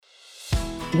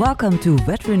Welcome to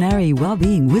Veterinary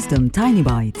Wellbeing Wisdom Tiny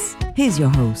Bites. Here's your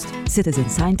host, citizen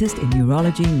scientist in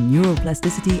neurology,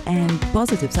 neuroplasticity, and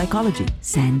positive psychology,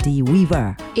 Sandy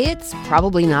Weaver. It's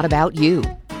probably not about you.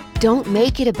 Don't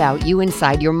make it about you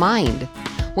inside your mind.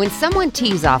 When someone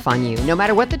tees off on you, no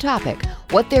matter what the topic,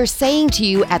 what they're saying to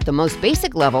you at the most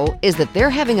basic level is that they're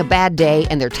having a bad day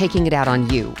and they're taking it out on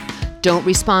you. Don't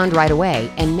respond right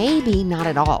away, and maybe not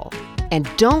at all. And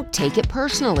don't take it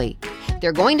personally.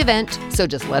 They're going to vent, so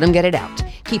just let them get it out.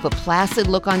 Keep a placid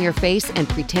look on your face and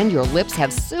pretend your lips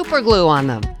have super glue on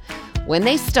them. When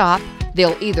they stop,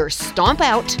 they'll either stomp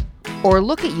out or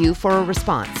look at you for a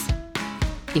response.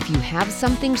 If you have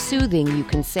something soothing you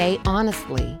can say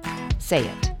honestly, say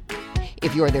it.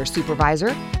 If you're their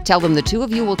supervisor, tell them the two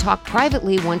of you will talk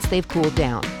privately once they've cooled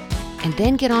down. And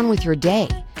then get on with your day,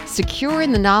 secure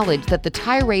in the knowledge that the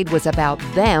tirade was about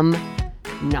them,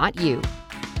 not you.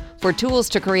 For tools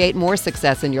to create more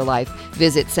success in your life,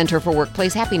 visit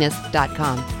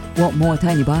centerforworkplacehappiness.com. Want more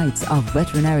tiny bites of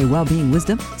veterinary well-being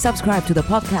wisdom? Subscribe to the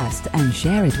podcast and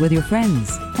share it with your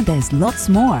friends. And there's lots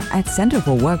more at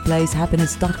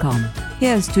centerforworkplacehappiness.com.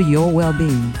 Here's to your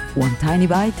well-being, one tiny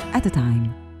bite at a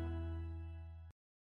time.